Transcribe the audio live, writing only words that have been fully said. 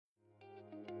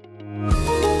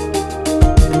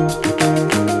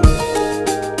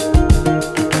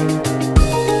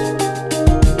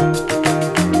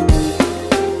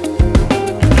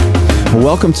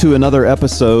Welcome to another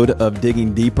episode of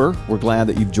Digging Deeper. We're glad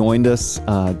that you've joined us.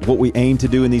 What we aim to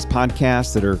do in these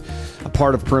podcasts that are a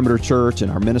part of Perimeter Church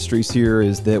and our ministries here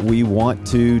is that we want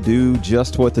to do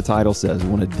just what the title says. We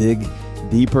want to dig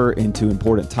deeper into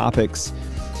important topics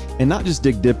and not just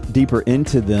dig deeper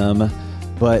into them,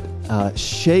 but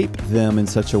shape them in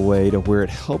such a way to where it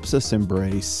helps us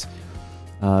embrace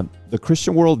the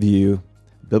Christian worldview,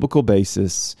 biblical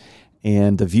basis,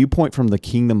 and the viewpoint from the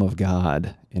kingdom of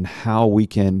God and how we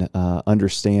can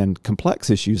understand complex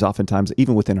issues, oftentimes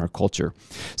even within our culture.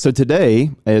 So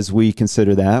today, as we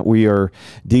consider that, we are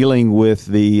dealing with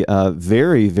the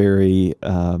very, very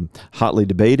hotly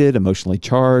debated, emotionally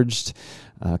charged,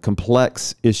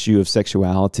 complex issue of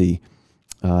sexuality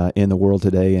in the world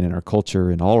today and in our culture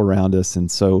and all around us. And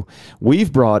so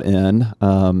we've brought in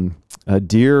a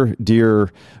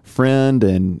dear friend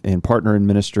and partner in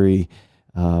ministry,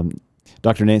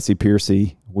 Dr. Nancy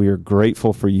Pearcey. We are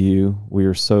grateful for you. We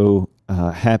are so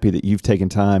happy that you've taken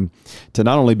time to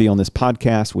not only be on this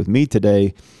podcast with me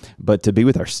today, but to be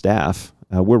with our staff.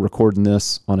 We're recording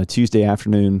this on a Tuesday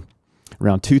afternoon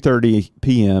around 2:30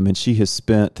 p.m., and she has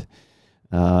spent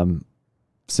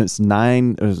since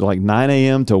 9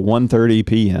 a.m. to 1:30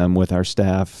 p.m. with our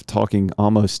staff talking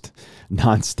almost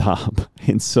nonstop.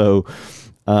 And so,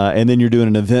 and then you're doing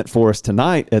an event for us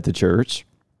tonight at the church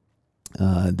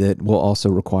that will also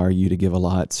require you to give a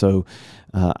lot. So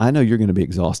I know you're going to be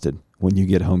exhausted when you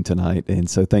get home tonight. And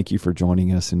so thank you for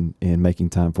joining us and making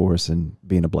time for us and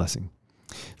being a blessing.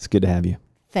 It's good to have you.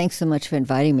 Thanks so much for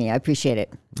inviting me. I appreciate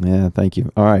it. Yeah, thank you.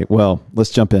 All right. Well, let's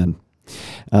jump in.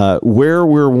 Where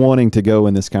we're wanting to go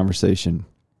in this conversation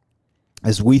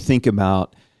as we think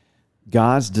about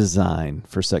God's design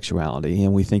for sexuality,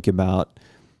 and we think about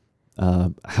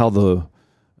how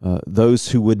those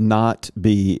who would not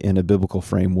be in a biblical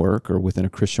framework or within a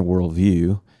Christian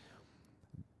worldview,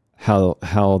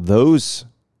 how those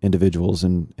individuals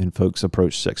and folks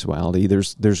approach sexuality.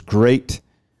 There's great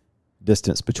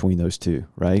distance between those two,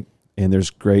 right? And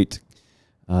there's great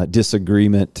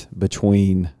disagreement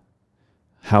between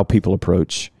how people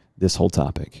approach this whole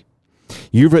topic.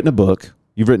 You've written a book.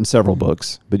 You've written several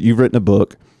books, but you've written a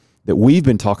book that we've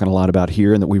been talking a lot about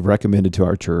here and that we've recommended to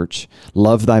our church,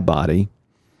 Love Thy Body.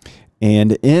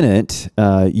 And in it,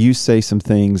 you say some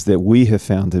things that we have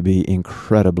found to be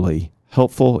incredibly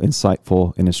helpful,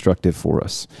 insightful, and instructive for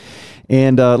us.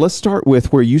 And let's start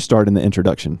with where you start in the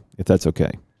introduction, if that's okay.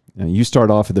 You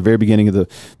start off at the very beginning of the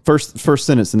first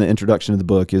sentence in the introduction of the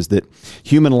book is that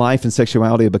human life and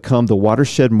sexuality have become the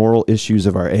watershed moral issues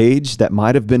of our age that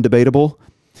might have been debatable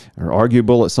or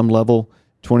arguable at some level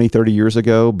 20, 30 years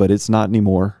ago, but it's not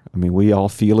anymore. I mean, we all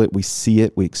feel it, we see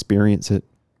it, we experience it.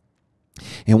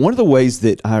 And one of the ways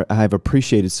that I've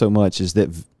appreciated so much is that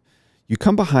you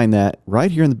come behind that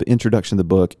right here in the introduction of the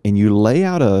book, and you lay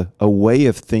out a way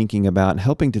of thinking about and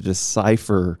helping to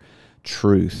decipher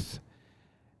truth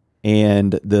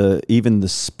and even the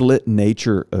split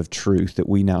nature of truth that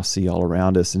we now see all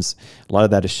around us. And a lot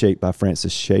of that is shaped by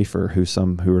Francis Schaeffer, who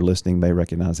some who are listening may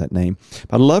recognize that name.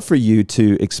 But I'd love for you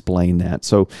to explain that.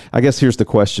 So I guess here's the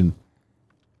question.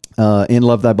 In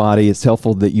Love Thy Body, it's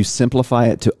helpful that you simplify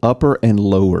it to the upper and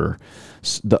lower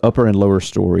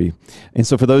story. And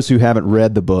so for those who haven't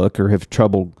read the book or have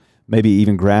trouble maybe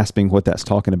even grasping what that's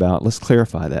talking about, let's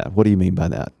clarify that. What do you mean by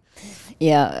that?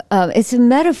 Yeah, it's a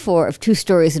metaphor of two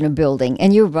stories in a building.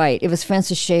 And you're right. It was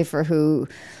Francis Schaeffer who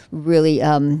really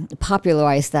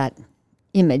popularized that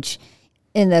image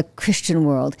in the Christian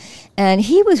world. And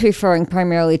he was referring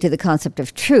primarily to the concept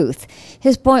of truth.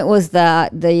 His point was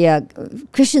that the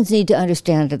Christians need to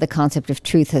understand that the concept of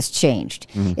truth has changed.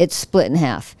 Mm-hmm. It's split in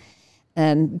half.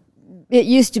 It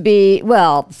used to be,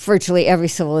 well, virtually every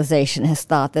civilization has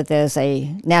thought that there's a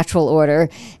natural order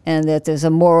and that there's a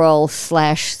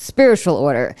moral/spiritual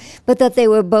order, but that they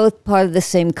were both part of the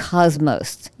same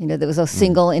cosmos. You know, there was a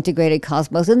single integrated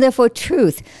cosmos, and therefore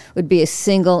truth would be a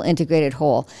single integrated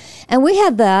whole. And we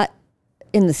had that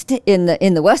in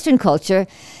the Western culture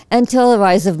until the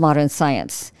rise of modern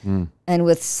science. And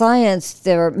with science,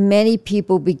 there are many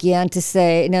people began to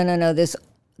say, no, there's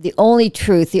the only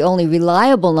truth, the only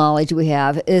reliable knowledge we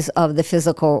have is of the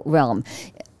physical realm,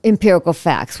 empirical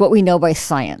facts, what we know by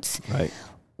science. Right.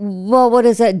 Well, what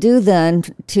does that do then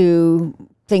to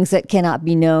things that cannot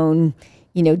be known,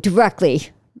 directly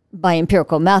by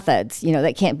empirical methods,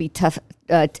 that can't be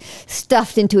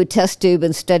stuffed into a test tube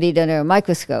and studied under a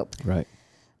microscope? Right.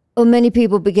 Well, many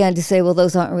people began to say, well,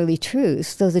 those aren't really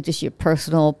truths. Those are just your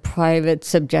personal, private,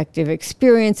 subjective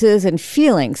experiences and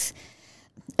feelings.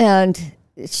 And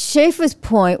Schaeffer's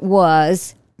point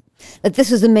was that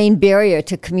this was the main barrier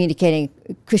to communicating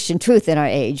Christian truth in our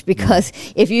age, because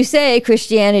if you say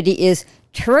Christianity is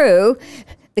true,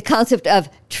 the concept of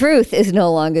truth is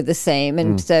no longer the same.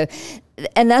 And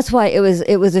and that's why it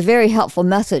was a very helpful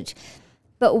message.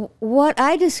 But what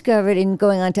I discovered in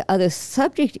going on to other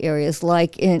subject areas,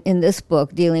 like in this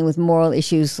book, dealing with moral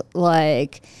issues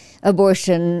like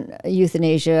abortion,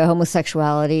 euthanasia,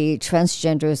 homosexuality,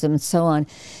 transgenderism, and so on,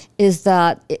 is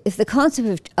that if the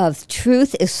concept of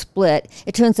truth is split,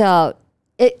 it turns out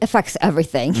it affects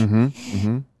everything.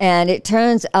 And it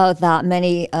turns out that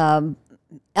many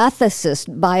ethicists,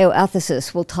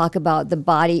 bioethicists, will talk about the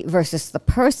body versus the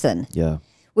person. Yeah.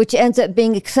 Which ends up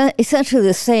being essentially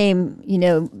the same,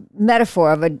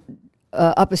 metaphor of a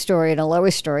upper story and a lower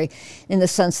story, in the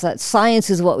sense that science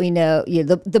is what we know.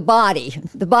 The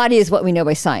body is what we know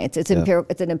by science. It's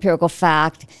It's an empirical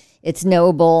fact. It's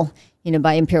knowable,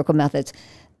 by empirical methods.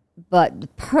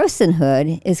 But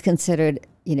personhood is considered,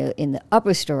 in the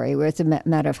upper story, where it's a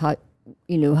matter of how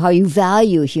you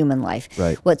value human life,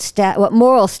 right? What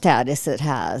moral status it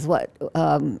has,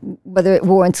 whether it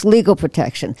warrants legal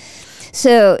protection.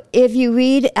 So if you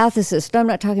read ethicists, I'm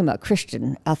not talking about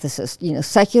Christian ethicists,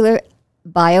 secular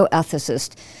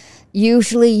bioethicists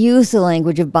usually use the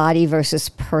language of body versus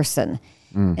person.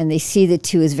 And they see the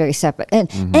two as very separate.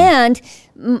 And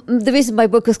the reason my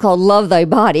book is called Love Thy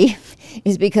Body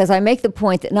is because I make the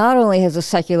point that not only has a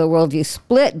secular worldview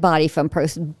split body from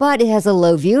person, but it has a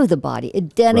low view of the body.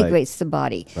 It denigrates the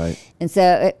body. Right. And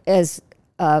so as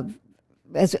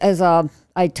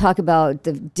I talk about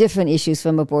the different issues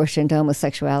from abortion to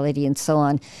homosexuality and so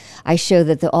on, I show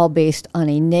that they're all based on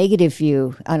a negative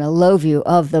view, on a low view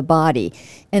of the body.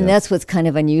 And that's what's kind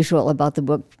of unusual about the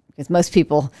book, because most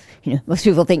people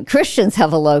think Christians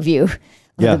have a low view of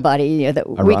the body. That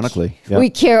ironically, we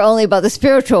care only about the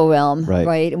spiritual realm,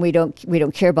 right? And we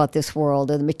don't care about this world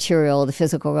or the material, the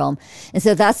physical realm. And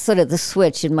so that's sort of the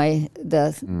switch in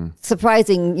the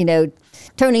surprising,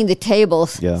 turning the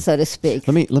tables, so to speak.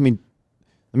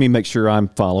 Let me make sure I'm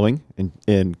following,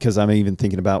 and because I'm even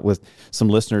thinking about with some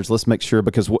listeners, let's make sure,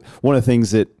 because one of the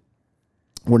things that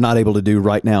we're not able to do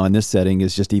right now in this setting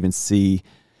is just even see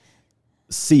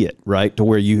it, right? To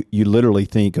where you literally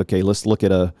think, okay, let's look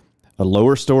at a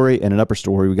lower story and an upper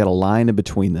story. We got a line in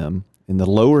between them, and the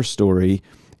lower story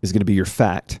is going to be your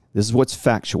fact. This is what's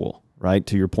factual, right?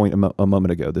 To your point a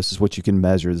moment ago, this is what you can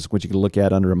measure. This is what you can look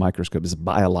at under a microscope. This is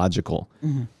biological.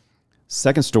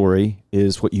 Second story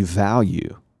is what you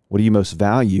value. What do you most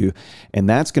value? And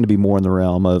that's going to be more in the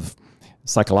realm of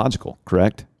psychological,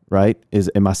 correct? Right?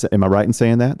 Am I right in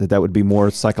saying that would be more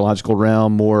psychological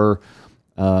realm, more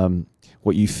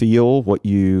what you feel, what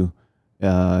you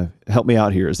help me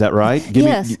out here. Is that right?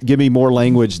 Give me more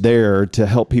language there to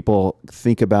help people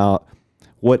think about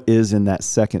what is in that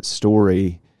second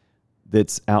story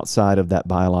that's outside of that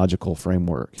biological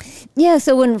framework. Yeah,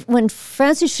 so when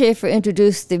Francis Schaeffer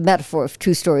introduced the metaphor of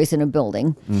two stories in a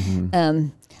building,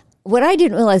 what I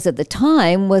didn't realize at the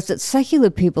time was that secular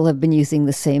people have been using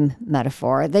the same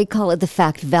metaphor. They call it the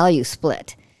fact-value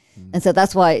split. And so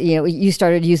that's why you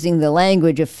started using the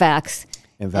language of facts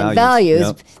and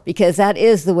values because that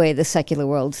is the way the secular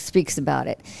world speaks about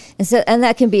it. And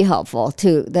that can be helpful,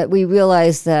 too, that we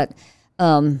realize that...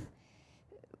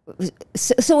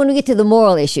 So when we get to the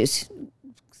moral issues,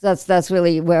 that's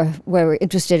really where we're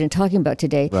interested in talking about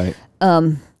today. Right.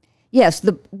 Yes,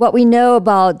 what we know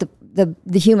about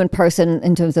the human person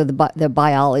in terms of the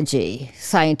biology,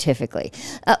 scientifically.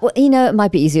 It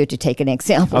might be easier to take an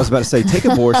example. I was about to say, take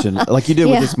abortion, like you did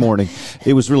with this morning.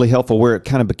 It was really helpful where it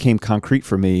kind of became concrete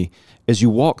for me as you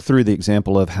walk through the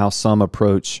example of how some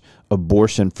approach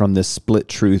abortion from this split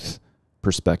truth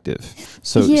perspective.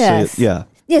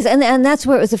 Yes, and that's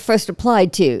where it was first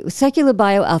applied to. Secular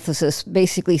bioethicists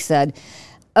basically said,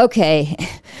 okay,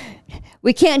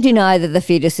 we can't deny that the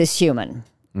fetus is human.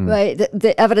 Right,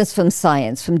 the evidence from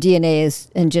science, from DNA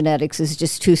and genetics, is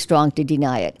just too strong to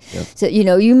deny it. Yep. So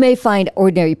you may find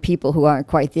ordinary people who aren't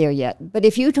quite there yet, but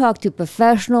if you talk to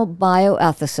professional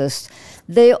bioethicists,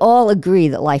 they all agree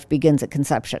that life begins at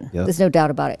conception. Yep. There's no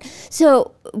doubt about it.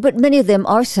 So, but many of them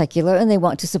are secular and they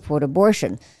want to support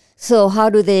abortion. So how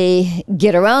do they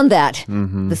get around that?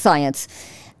 The science,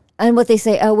 and what they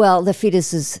say, the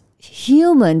fetus is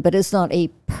human, but it's not a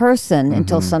person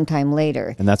until sometime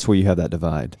later. And that's where you have that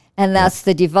divide. And that's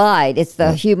the divide. It's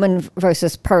the human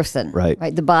versus person.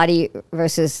 Right. The body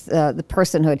versus the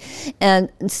personhood.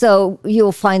 And so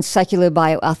you'll find secular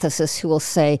bioethicists who will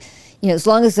say, as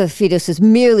long as the fetus is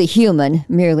merely human,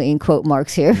 merely in quote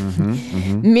marks here,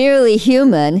 merely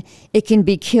human, it can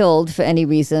be killed for any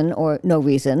reason or no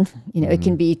reason. It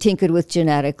can be tinkered with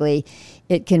genetically.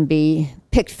 It can be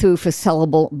picked through for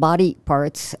sellable body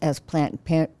parts, as Planned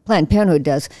Parenthood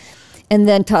does, and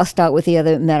then tossed out with the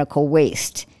other medical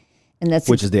waste. And that's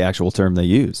which is the actual term they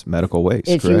use, medical waste.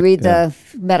 If correct? You read the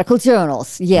medical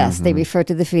journals, yes, they refer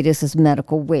to the fetus as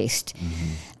medical waste.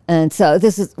 And so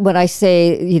this is when I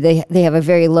say they have a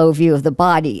very low view of the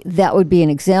body. That would be an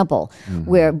example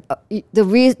where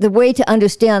the way to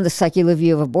understand the secular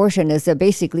view of abortion is they're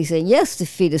basically saying, yes, the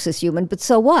fetus is human, but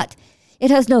so what?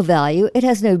 It has no value. It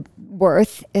has no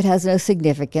worth. It has no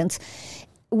significance.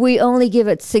 We only give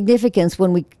it significance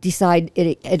when we decide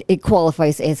it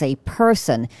qualifies as a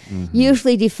person,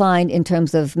 usually defined in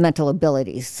terms of mental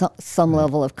abilities, some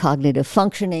level of cognitive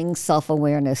functioning,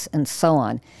 self-awareness, and so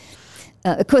on.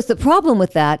 Of course, the problem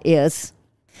with that is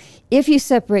if you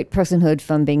separate personhood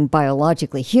from being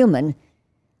biologically human,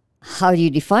 how do you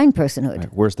define personhood? Right.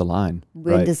 Where's the line?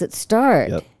 When does it start?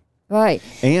 Yep. Right.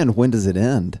 And when does it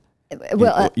end?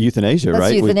 Well, euthanasia, that's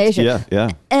right? Euthanasia. Yeah.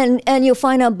 And you'll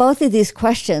find out both of these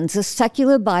questions, the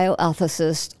secular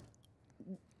bioethicists,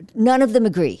 none of them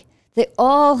agree. They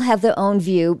all have their own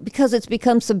view because it's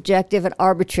become subjective and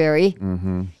arbitrary.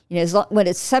 When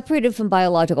it's separated from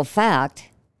biological fact,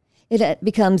 it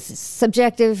becomes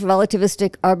subjective,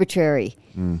 relativistic, arbitrary.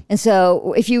 And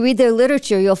so if you read their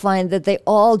literature, you'll find that they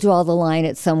all draw the line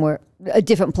at a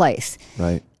different place.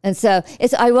 Right. And so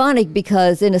it's ironic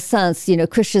because, in a sense,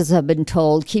 Christians have been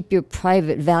told, keep your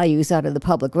private values out of the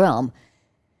public realm.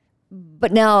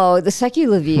 But now the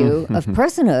secular view of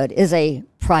personhood is a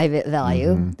private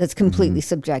value that's completely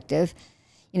subjective.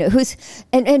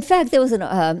 And in fact, there was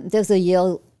a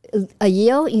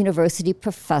Yale University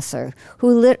professor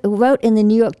who wrote in the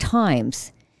New York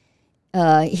Times.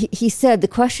 He said the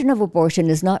question of abortion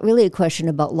is not really a question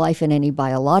about life in any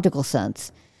biological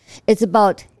sense. It's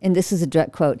about, and this is a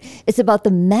direct quote, it's about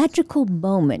the magical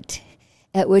moment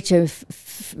at which a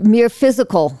mere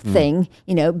physical thing,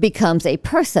 becomes a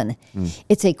person.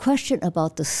 It's a question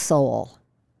about the soul.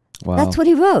 Wow. That's what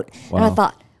he wrote. Wow. And I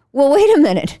thought, well, wait a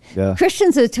minute. Yeah.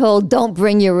 Christians are told don't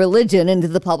bring your religion into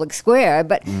the public square,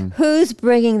 but who's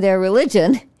bringing their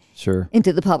religion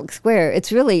into the public square?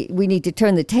 It's really, we need to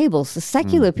turn the tables. The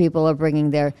secular people are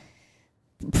bringing their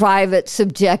private,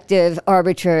 subjective,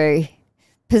 arbitrary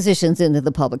positions into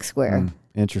the public square.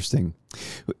 Interesting.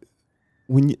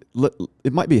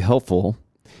 It might be helpful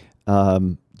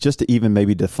just to even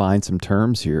maybe define some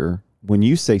terms here. When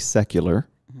you say secular,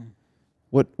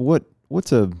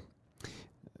 what's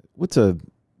a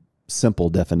simple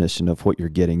definition of what you're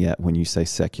getting at when you say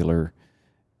secular,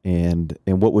 and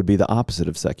what would be the opposite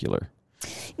of secular?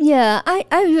 Yeah, I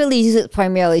really use it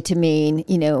primarily to mean,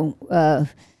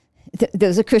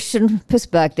 there's a Christian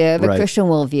perspective, a Christian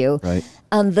worldview. Right.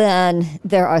 And then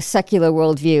there are secular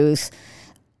worldviews.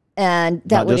 And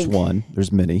that not just one, there's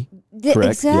many.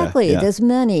 Correct? Exactly. Yeah. There's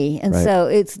many. And so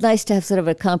it's nice to have sort of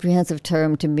a comprehensive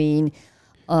term to mean.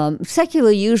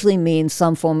 Secular usually means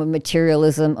some form of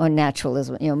materialism or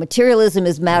naturalism. Materialism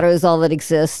is matter is all that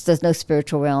exists. There's no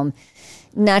spiritual realm.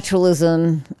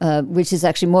 Naturalism, which is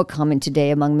actually more common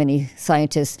today among many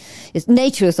scientists, is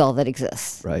nature is all that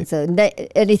exists. Right. So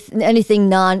anything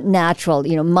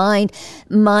non-natural,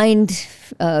 mind,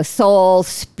 soul,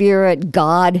 spirit,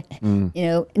 God,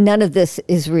 none of this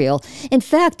is real. In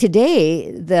fact,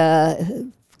 today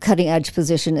the cutting edge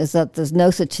position is that there's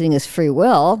no such thing as free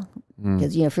will,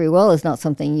 because free will is not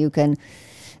something you can,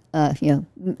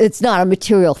 it's not a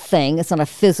material thing. It's not a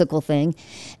physical thing.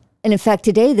 And in fact,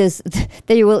 today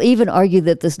they will even argue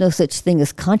that there's no such thing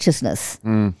as consciousness,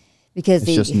 because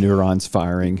it's just neurons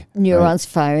firing. Neurons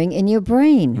firing in your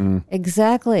brain,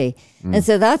 exactly. And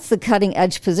so that's the cutting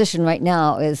edge position right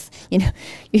now. Is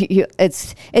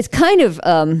it's kind of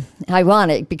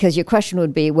ironic, because your question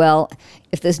would be, well,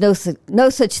 if there's no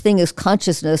such thing as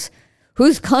consciousness,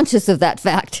 who's conscious of that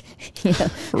fact?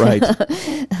 Right.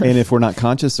 And if we're not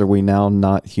conscious, are we now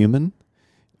not human?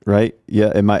 Right?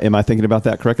 Yeah. Am I thinking about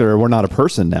that correctly? Or we're not a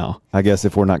person now, I guess,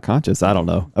 if we're not conscious. I don't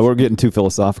know. We're getting too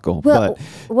philosophical. Well,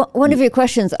 one of your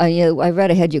questions, I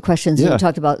read ahead your questions. You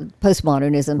talked about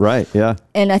postmodernism. Right. Yeah.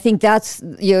 And I think that's,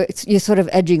 you're sort of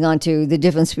edging onto the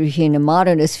difference between a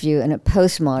modernist view and a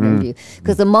postmodern view.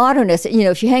 Because the modernist,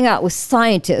 if you hang out with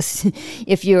scientists,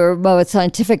 if you're more a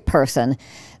scientific person,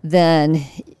 then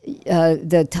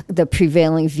the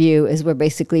prevailing view is we're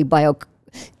basically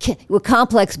we're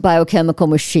complex biochemical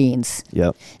machines.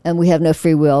 Yep. And we have no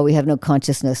free will. We have no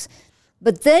consciousness.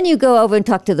 But then you go over and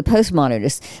talk to the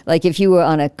postmodernists. Like if you were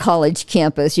on a college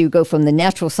campus, you go from the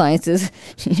natural sciences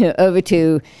over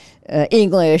to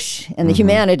English and the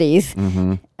humanities,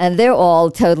 and they're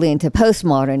all totally into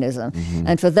postmodernism.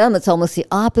 And for them, it's almost the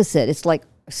opposite. It's like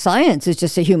science is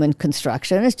just a human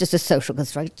construction. It's just a social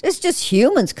construction. It's just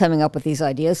humans coming up with these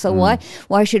ideas. So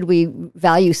why should we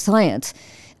value science?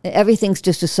 Everything's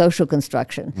just a social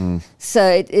construction.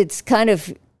 So it's kind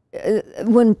of,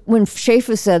 when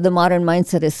Schaeffer said the modern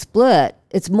mindset is split,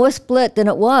 it's more split than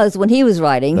it was when he was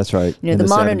writing. That's right. The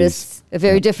modernists are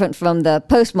very different from the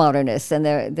postmodernists, and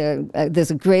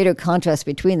there's a greater contrast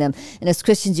between them. And as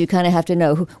Christians, you kind of have to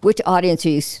know which audience are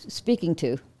you speaking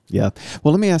to. Yeah.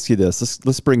 Well, let me ask you this.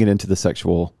 Let's bring it into the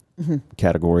sexual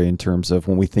category in terms of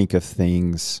when we think of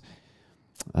things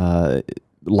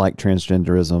like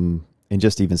transgenderism and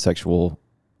just even sexual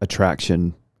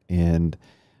attraction and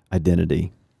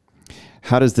identity.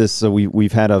 How does this, so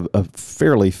we've had a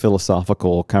fairly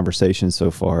philosophical conversation so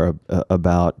far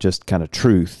about just kind of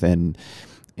truth and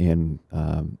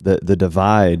the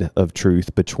divide of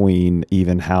truth between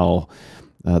even how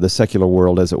the secular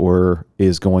world, as it were,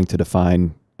 is going to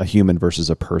define a human versus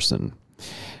a person,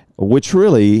 which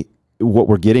really what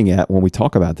we're getting at when we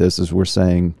talk about this is we're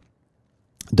saying,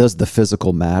 does the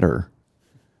physical matter?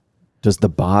 Does the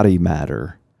body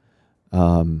matter?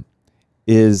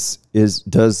 Does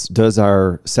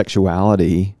our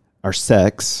sexuality, our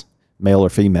sex, male or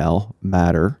female,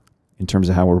 matter in terms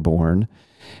of how we're born?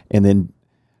 And then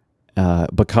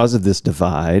because of this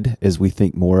divide, as we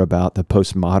think more about the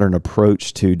postmodern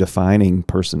approach to defining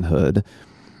personhood,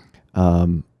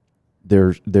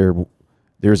 there's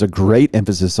a great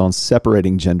emphasis on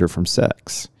separating gender from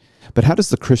sex. But how does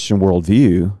the Christian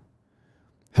worldview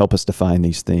help us define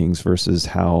these things versus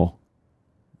how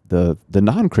the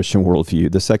non-Christian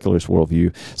worldview, the secularist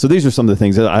worldview? So these are some of the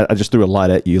things that I just threw a lot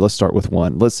at you. Let's start with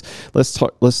one. Let's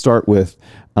start with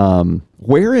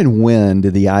where and when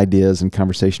did the ideas and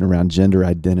conversation around gender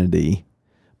identity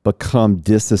become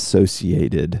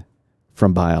disassociated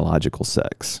from biological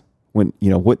sex? When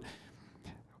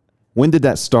did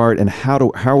that start, and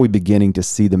how are we beginning to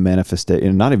see the manifestation?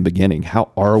 And not even beginning.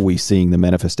 How are we seeing the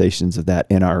manifestations of that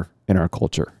in our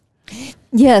culture?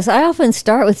 Yes, I often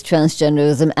start with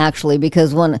transgenderism, actually,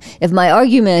 because if my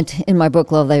argument in my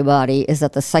book, Love Thy Body, is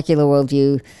that the secular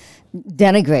worldview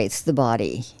denigrates the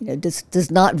body,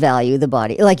 does not value the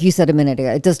body. Like you said a minute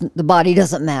ago, the body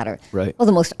doesn't matter. Right. Well,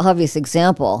 the most obvious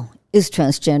example is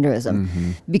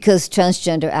transgenderism, because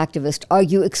transgender activists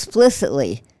argue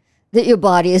explicitly that your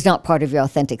body is not part of your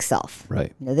authentic self.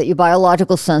 Right. That your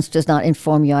biological sense does not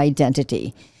inform your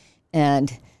identity.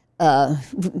 And there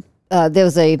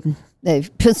was a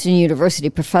Princeton University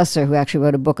professor who actually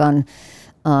wrote a book on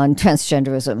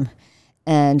transgenderism.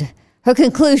 And her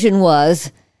conclusion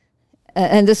was,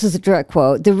 and this is a direct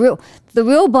quote, the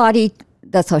real body,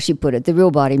 that's how she put it, the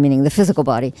real body, meaning the physical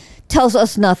body, tells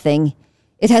us nothing.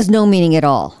 It has no meaning at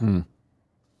all. And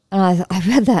I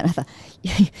read that and I thought,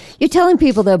 you're telling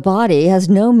people their body has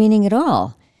no meaning at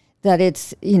all, that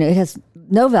it has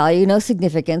no value, no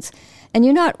significance, and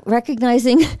you're not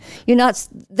recognizing,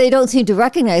 they don't seem to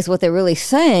recognize what they're really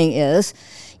saying is,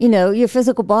 your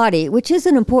physical body, which is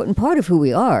an important part of who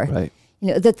we are, right.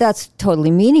 That's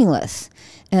totally meaningless.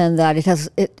 And that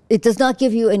it does not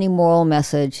give you any moral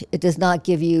message. It does not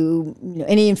give you,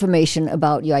 any information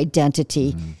about your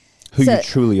identity. Who you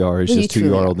truly are is just who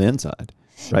you are on the inside,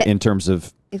 right? In terms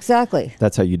of exactly,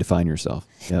 that's how you define yourself.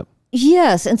 Yep.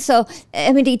 Yes, and so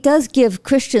it does give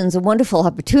Christians a wonderful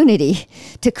opportunity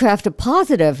to craft a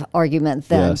positive argument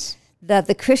then. Yes. That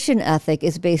the Christian ethic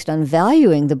is based on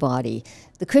valuing the body.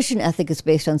 The Christian ethic is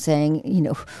based on saying,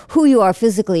 who you are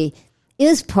physically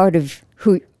is part of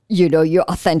who your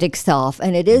authentic self,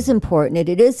 and it is important, and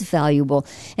it is valuable.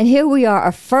 And here we are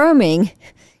affirming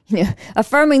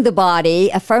the body,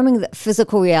 affirming the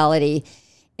physical reality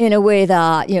in a way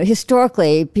that,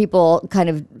 historically people kind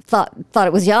of thought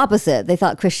it was the opposite. They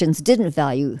thought Christians didn't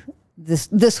value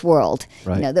this world,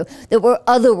 right. That we're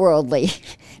otherworldly,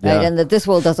 right? Yeah. And that this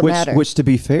world doesn't matter. Which, to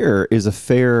be fair, is a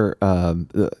fair,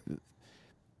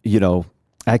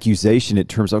 accusation in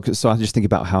terms of, so I just think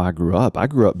about how I grew up. I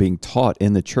grew up being taught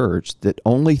in the church that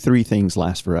only three things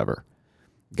last forever: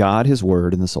 God, His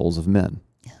Word, and the souls of men.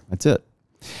 Yeah. That's it.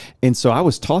 And so I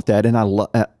was taught that, and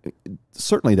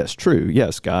certainly that's true.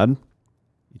 Yes, God,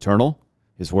 eternal,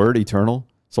 His Word, eternal,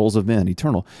 souls of men,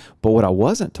 eternal. But what I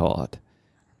wasn't taught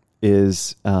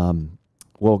is,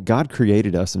 God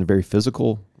created us in a very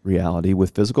physical reality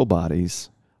with physical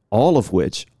bodies, all of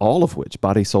which,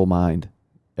 body, soul, mind,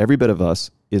 every bit of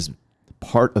us is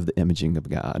part of the imaging of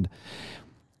God.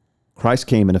 Christ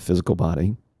came in a physical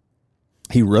body.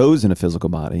 He rose in a physical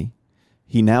body.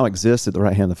 He now exists at the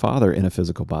right hand of the Father in a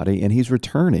physical body, and he's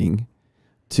returning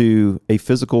to a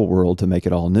physical world to make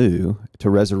it all new, to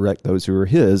resurrect those who are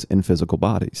his in physical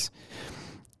bodies.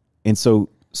 And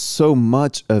so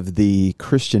much of the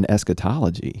Christian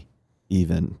eschatology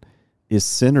even is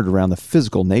centered around the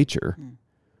physical nature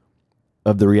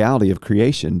of the reality of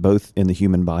creation, both in the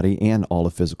human body and all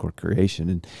of physical creation.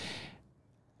 And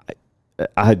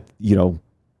I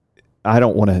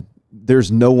don't want to,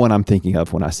 there's no one I'm thinking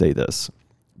of when I say this,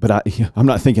 but I'm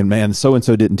not thinking, man,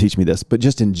 so-and-so didn't teach me this, but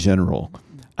just in general,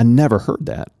 I never heard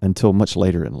that until much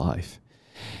later in life.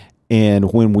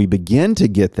 And when we begin to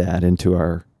get that into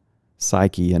our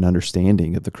psyche and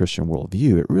understanding of the Christian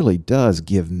worldview, it really does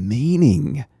give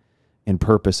meaning and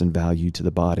purpose and value to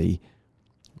the body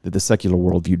that the secular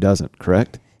worldview doesn't,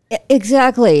 correct?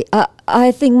 Exactly.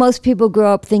 I think most people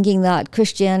grow up thinking that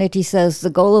Christianity says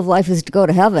the goal of life is to go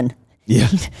to heaven. Yeah,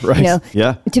 right.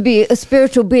 Yeah. To be a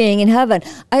spiritual being in heaven.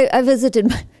 I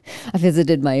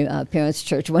visited my parents'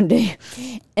 church one day,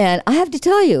 and I have to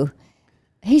tell you,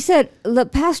 the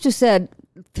pastor said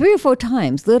 3 or 4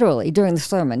 times, literally, during the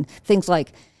sermon, things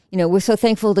like, we're so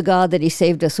thankful to God that he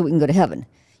saved us so we can go to heaven.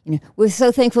 We're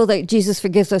so thankful that Jesus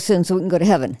forgives our sins so we can go to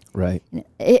heaven. Right.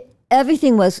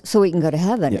 Everything was so we can go to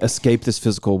heaven. Yeah, escape this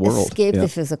physical world. Escape the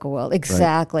physical world,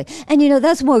 exactly. Right. And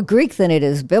that's more Greek than it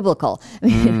is biblical. I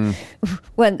mean,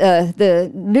 when the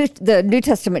New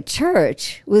Testament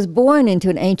church was born into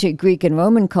an ancient Greek and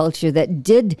Roman culture that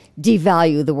did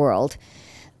devalue the world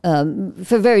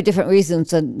for very different reasons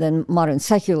than modern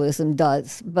secularism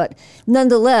does. But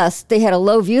nonetheless, they had a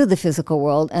low view of the physical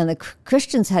world, and the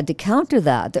Christians had to counter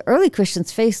that. The early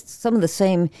Christians faced some of the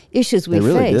same issues we face.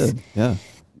 They really did, yeah.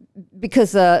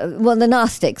 Because, the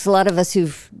Gnostics, a lot of us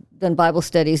who've done Bible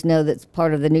studies know that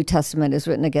part of the New Testament is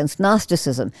written against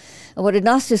Gnosticism. And what did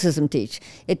Gnosticism teach?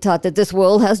 It taught that this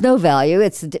world has no value.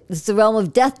 It's the realm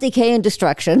of death, decay, and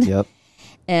destruction. Yep.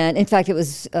 And in fact, it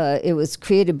was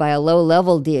created by a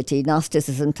low-level deity.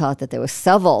 Gnosticism taught that there were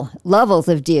several levels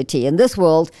of deity, and this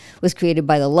world was created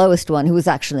by the lowest one, who was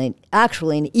actually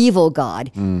an evil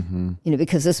god. Mm-hmm.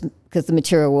 Because the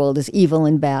material world is evil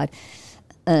and bad.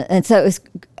 And so it was,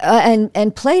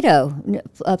 and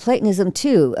Platonism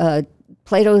too.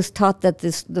 Plato's taught that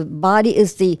the body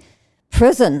is the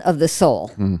prison of the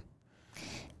soul,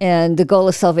 and the goal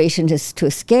of salvation is to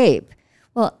escape.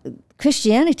 Well,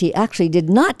 Christianity actually did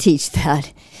not teach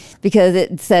that, because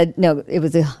it said no. It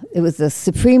was a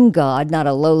supreme God, not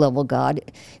a low-level God.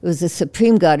 It was the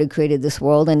supreme God who created this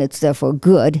world, and it's therefore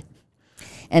good.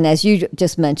 And as you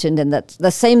just mentioned, and that the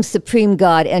same supreme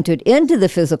God entered into the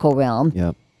physical realm.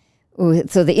 Yep.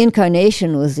 So the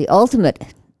incarnation was the ultimate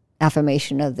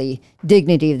affirmation of the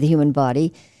dignity of the human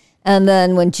body. And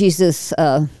then when Jesus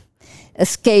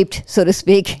escaped, so to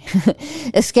speak,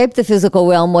 escaped the physical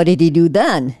realm, what did he do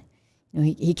then?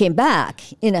 He came back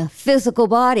in a physical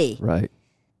body. Right.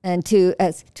 And to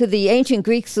the ancient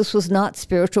Greeks, this was not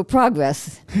spiritual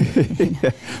progress.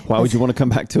 Why would you want to come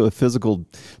back to a physical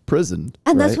prison?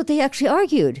 And that's what they actually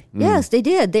argued. Yes, they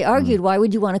did. They argued, why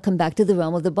would you want to come back to the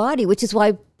realm of the body? Which is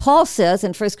why Paul says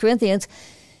in 1 Corinthians,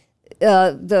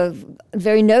 the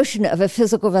very notion of a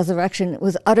physical resurrection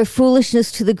was utter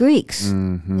foolishness to the Greeks.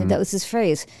 Mm-hmm. And that was his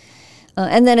phrase.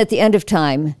 And then at the end of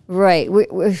time, right,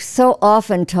 we're so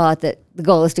often taught that the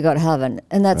goal is to go to heaven,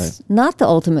 and that's not the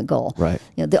ultimate goal. Right.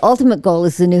 The ultimate goal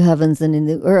is the new heavens and the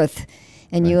new earth,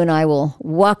 and you and I will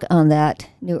walk on that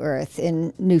new earth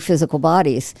in new physical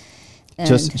bodies. And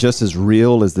just as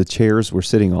real as the chairs we're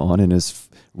sitting on, and as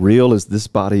real as this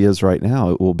body is right now,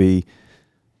 it will be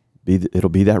it'll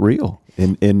be that real,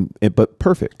 but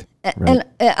perfect. Right.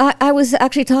 And I was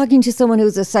actually talking to someone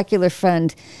who's a secular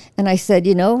friend, and I said,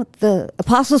 the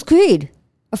Apostles' Creed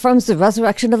affirms the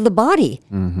resurrection of the body.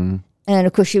 Mm-hmm. And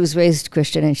of course, she was raised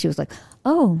Christian, and she was like,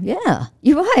 oh, yeah,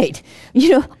 you're right.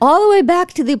 All the way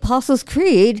back to the Apostles'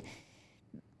 Creed,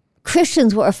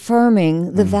 Christians were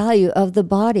affirming the value of the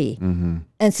body. Mm-hmm.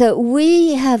 And so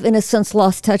we have, in a sense,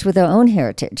 lost touch with our own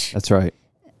heritage. That's right.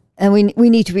 And we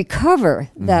need to recover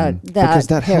that because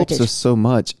that heritage. helps us so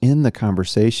much in the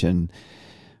conversation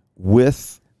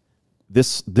with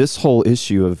this whole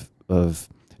issue of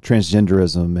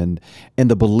transgenderism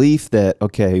and the belief that,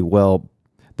 okay, well,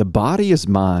 the body is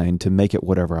mine to make it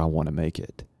whatever I want to make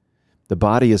it. The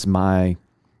body is my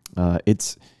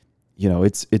it's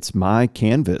my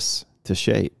canvas to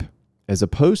shape, as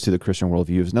opposed to the Christian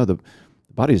worldview is no, the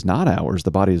body is not ours, the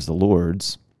body is the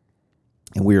Lord's.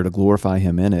 And we are to glorify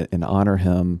him in it and honor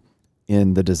him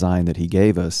in the design that he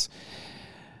gave us.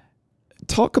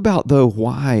 Talk about, though,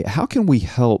 how can we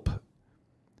help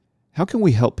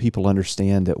people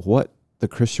understand that what the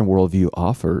Christian worldview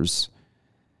offers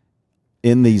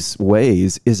in these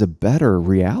ways is a better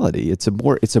reality. It's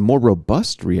a more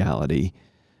robust reality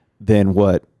than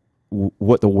what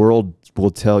the world will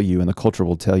tell you and the culture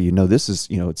will tell you. No, this is,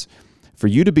 it's for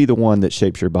you to be the one that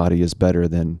shapes your body is better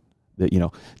than that.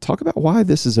 Talk about why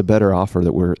this is a better offer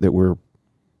that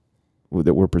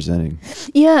we're presenting.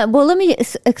 Yeah, well, let me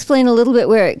explain a little bit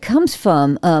where it comes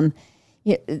from.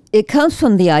 It comes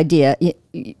from the idea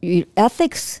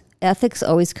ethics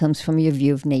always comes from your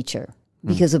view of nature,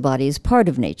 because the body is part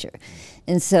of nature.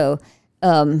 And so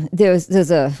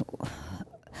there's a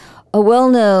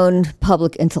well-known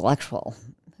public intellectual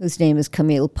whose name is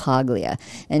Camille Paglia,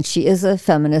 and she is a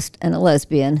feminist and a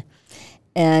lesbian.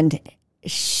 And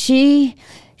she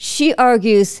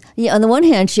argues, on the one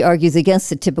hand, she argues against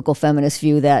the typical feminist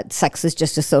view that sex is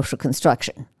just a social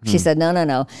construction. She said,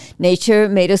 no. Nature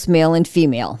made us male and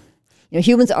female.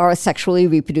 Humans are a sexually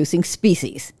reproducing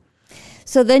species.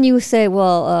 So then you say,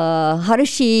 well, how does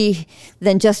she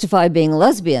then justify being a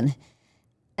lesbian?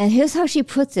 And here's how she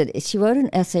puts it. She wrote an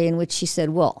essay in which she said,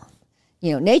 well,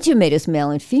 nature made us male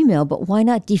and female, but why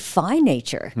not defy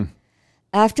nature?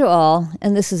 After all,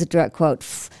 and this is a direct quote,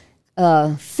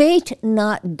 fate,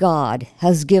 not God,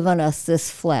 has given us this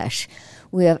flesh.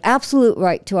 We have absolute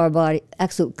right to our body,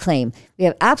 absolute claim. We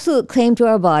have absolute claim to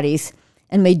our bodies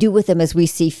and may do with them as we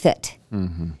see fit.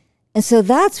 Mm-hmm. And so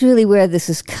that's really where this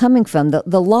is coming from.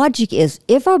 The logic is,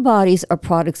 if our bodies are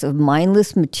products of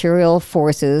mindless material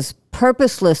forces,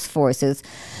 purposeless forces,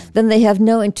 then they have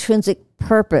no intrinsic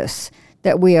purpose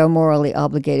that we are morally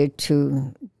obligated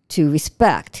to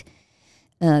respect.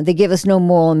 They give us no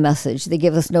moral message. They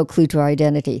give us no clue to our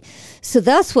identity. So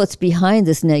that's what's behind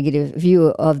this negative view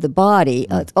of the body.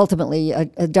 It's ultimately a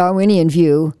Darwinian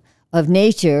view of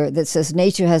nature that says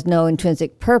nature has no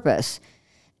intrinsic purpose.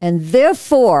 And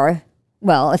therefore,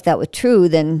 well, if that were true,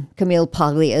 then Camille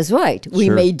Paglia is right. We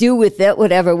may do with it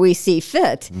whatever we see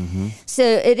fit. Mm-hmm. So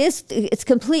it's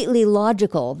completely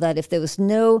logical that if there was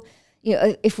no,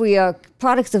 if we are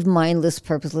products of mindless,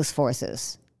 purposeless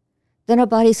forces, then our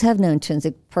bodies have no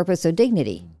intrinsic purpose or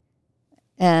dignity.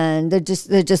 And they're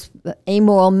just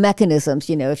amoral mechanisms.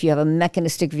 If you have a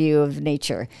mechanistic view of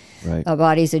nature, right. Our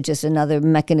bodies are just another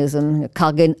mechanism, a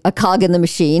cog in the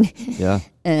machine. Yeah.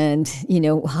 And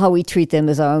how we treat them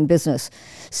is our own business.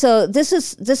 So this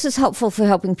is helpful for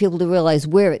helping people to realize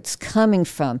where it's coming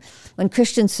from. When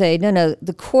Christians say, no,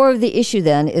 the core of the issue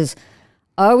then is,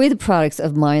 are we the products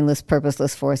of mindless,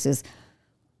 purposeless forces,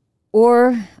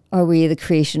 or are we the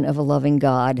creation of a loving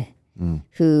God?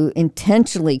 Who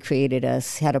intentionally created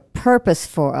us, had a purpose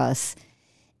for us,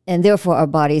 and therefore our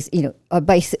bodies, are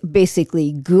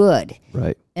basically good.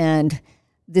 Right. And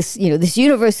this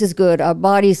universe is good. Our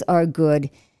bodies are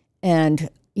good, and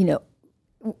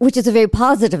which is a very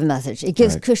positive message. It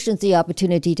gives Christians the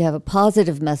opportunity to have a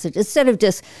positive message instead of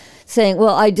just saying,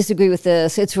 "Well, I disagree with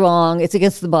this. It's wrong. It's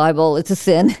against the Bible. It's a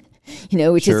sin."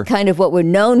 Which is kind of what we're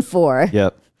known for.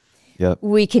 Yep. Yep.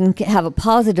 We can have a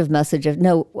positive message of,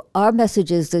 no, our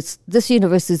message is this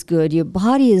universe is good, your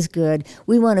body is good.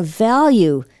 We want to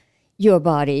value your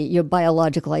body, your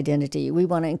biological identity. We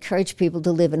want to encourage people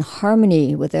to live in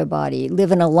harmony with their body,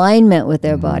 live in alignment with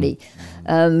their body,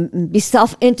 be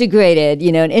self-integrated,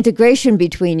 an integration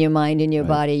between your mind and your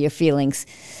body, your feelings.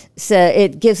 So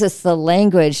it gives us the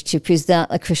language to present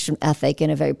a Christian ethic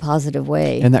in a very positive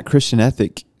way. And that Christian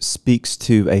ethic speaks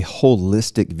to a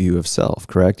holistic view of self,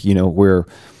 correct? Where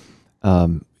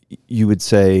you would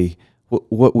say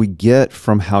what we get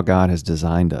from how God has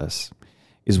designed us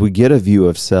is we get a view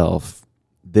of self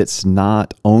that's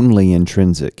not only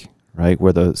intrinsic, right?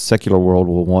 Where the secular world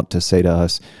will want to say to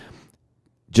us,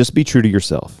 just be true to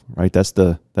yourself, right? That's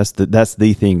the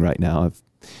thing right now.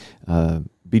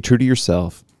 Be true to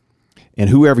yourself. And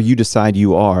whoever you decide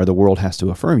you are, the world has to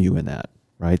affirm you in that,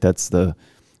 right? That's the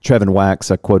Trevin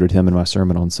Wax. I quoted him in my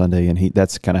sermon on Sunday, and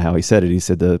that's kind of how he said it. He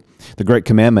said the great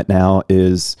commandment now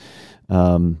is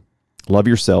love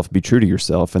yourself, be true to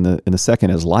yourself, and the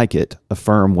second is like it,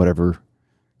 affirm whatever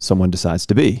someone decides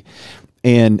to be.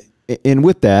 And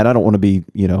with that, I don't want to be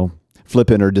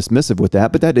flippant or dismissive with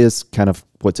that, but that is kind of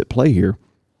what's at play here.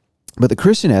 But the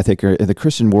Christian ethic or the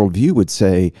Christian worldview would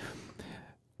say,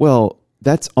 well,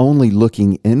 that's only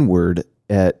looking inward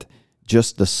at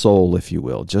just the soul, if you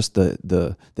will, just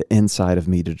the inside of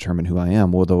me to determine who I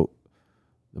am. Well,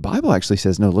 the Bible actually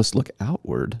says, no, let's look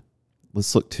outward.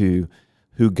 Let's look to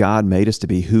who God made us to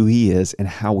be, who He is, and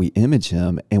how we image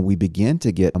Him, and we begin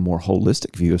to get a more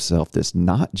holistic view of self that's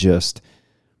not just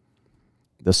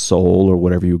the soul or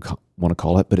whatever you want to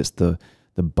call it, but it's the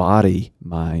body,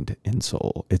 mind, and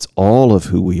soul. It's all of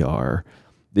who we are,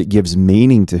 that gives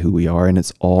meaning to who we are, and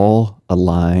it's all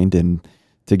aligned and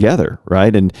together,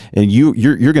 right? And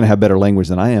you're going to have better language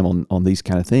than I am on these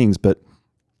kind of things, but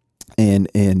and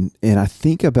I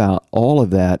think about all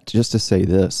of that just to say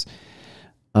this.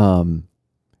 And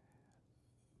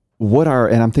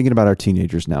I'm thinking about our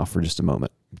teenagers now for just a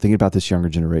moment. I'm thinking about this younger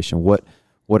generation. What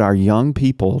our young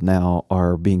people now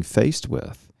are being faced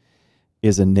with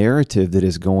is a narrative that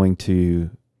is going to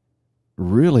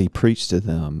really preach to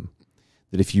them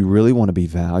that if you really want to be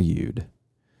valued,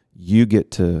 you get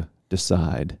to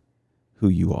decide who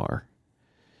you are.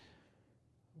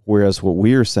 Whereas what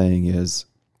we are saying is,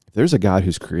 if there's a God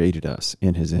who's created us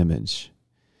in his image,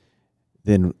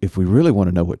 then if we really want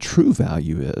to know what true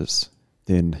value is,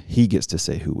 then he gets to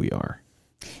say who we are,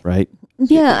 right?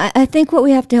 Yeah, I think what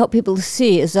we have to help people to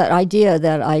see is that idea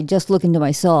that I just look into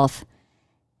myself.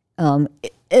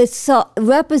 It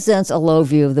represents a low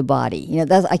view of the body.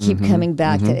 I keep coming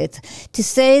back to it. To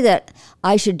say that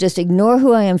I should just ignore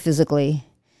who I am physically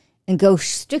and go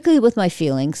strictly with my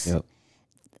feelings. Yep.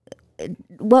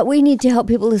 What we need to help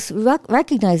people to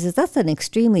recognize is that's an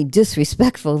extremely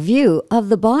disrespectful view of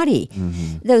the body.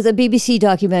 Mm-hmm. There was a BBC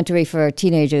documentary for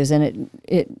teenagers, and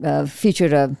it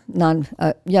featured a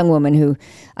young woman who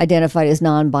identified as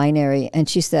non-binary, and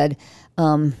she said,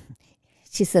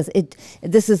 this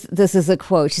is a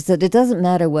quote. She said, "It doesn't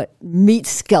matter what meat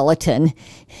skeleton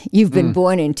you've been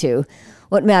born into.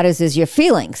 What matters is your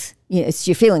feelings. It's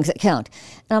your feelings that count."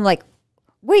 And I'm like,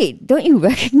 wait, don't you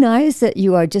recognize that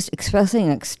you are just expressing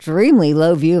an extremely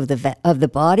low view of the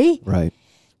body? Right.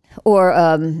 Or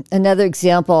another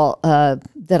example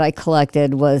that I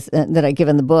collected was that I give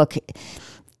in the book,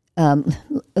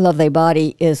 Love Thy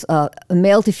Body, is a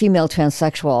male to female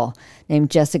transsexual named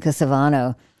Jessica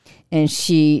Savano. And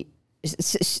she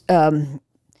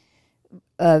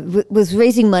was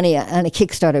raising money on a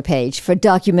Kickstarter page for a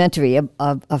documentary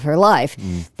of her life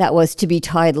that was to be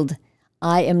titled,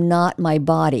 "I Am Not My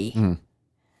Body." And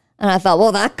I thought,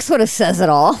 well, that sort of says it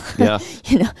all. Yeah.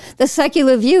 The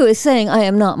secular view is saying, I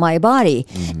am not my body.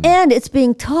 And it's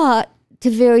being taught to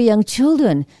very young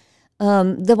children.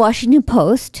 The Washington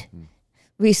Post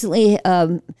recently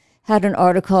had an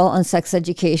article on sex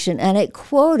education, and it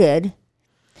quoted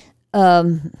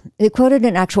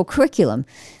an actual curriculum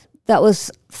that was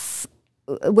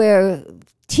where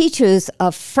teachers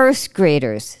of first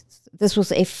graders, this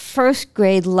was a first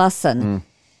grade lesson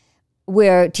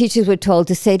where teachers were told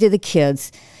to say to the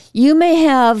kids, you may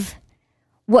have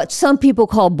what some people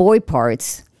call boy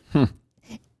parts.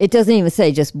 It doesn't even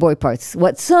say just boy parts.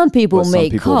 What some people may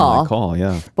call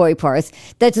boy parts,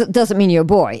 that doesn't mean you're a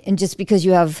boy. And just because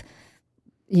you have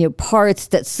parts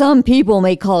that some people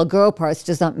may call girl parts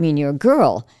does not mean you're a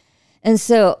girl. And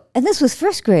this was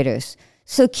first graders.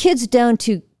 So kids down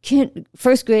to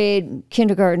first grade,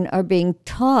 kindergarten are being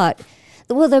taught,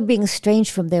 well, they're being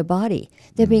estranged from their body.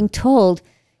 They're being told,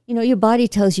 your body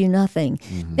tells you nothing.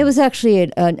 It was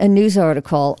actually a news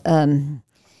article.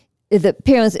 The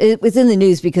parents, it was in the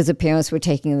news because the parents were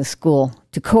taking the school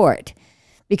to court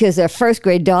because their first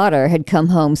grade daughter had come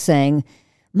home saying,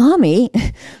 Mommy,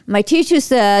 my teacher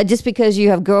said just because you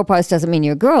have girl parts doesn't mean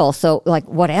you're a girl. So,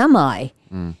 what am I?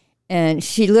 And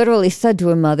she literally said to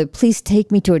her mother, please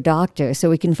take me to a doctor so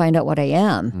we can find out what I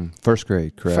am. First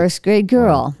grade, correct. First grade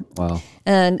girl. Wow.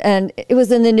 And it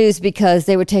was in the news because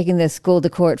they were taking the school to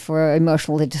court for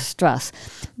emotional distress.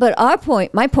 But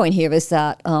my point here is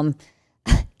that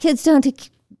kids down to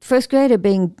first grade are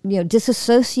being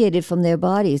disassociated from their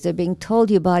bodies. They're being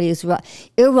told your body is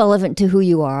irrelevant to who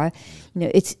you are.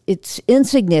 It's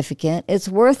insignificant. It's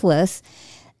worthless.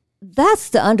 That's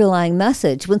the underlying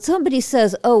message. When somebody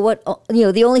says,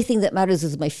 the only thing that matters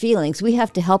is my feelings, we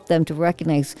have to help them to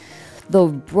recognize the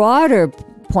broader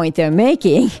point they're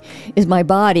making is my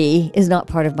body is not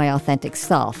part of my authentic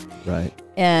self. Right.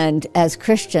 And as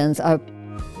Christians, our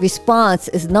response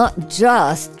is not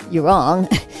just, you're wrong.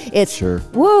 It's,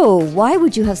 whoa, why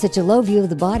would you have such a low view of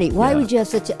the body? Why would you have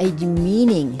such a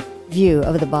demeaning view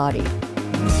of the body?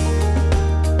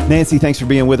 Nancy, thanks for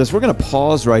being with us. We're going to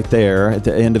pause right there at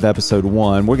the end of episode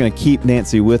 1. We're going to keep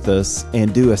Nancy with us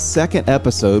and do a second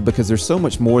episode because there's so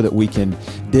much more that we can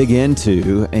dig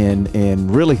into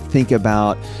and really think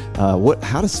about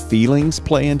how does feelings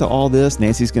play into all this.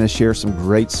 Nancy's going to share some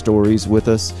great stories with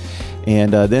us.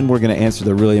 And then we're going to answer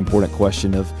the really important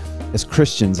question of, as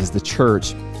Christians, as the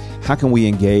church, how can we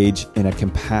engage in a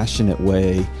compassionate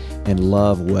way and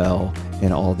love well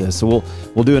in all this? So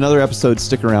we'll do another episode.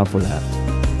 Stick around for that.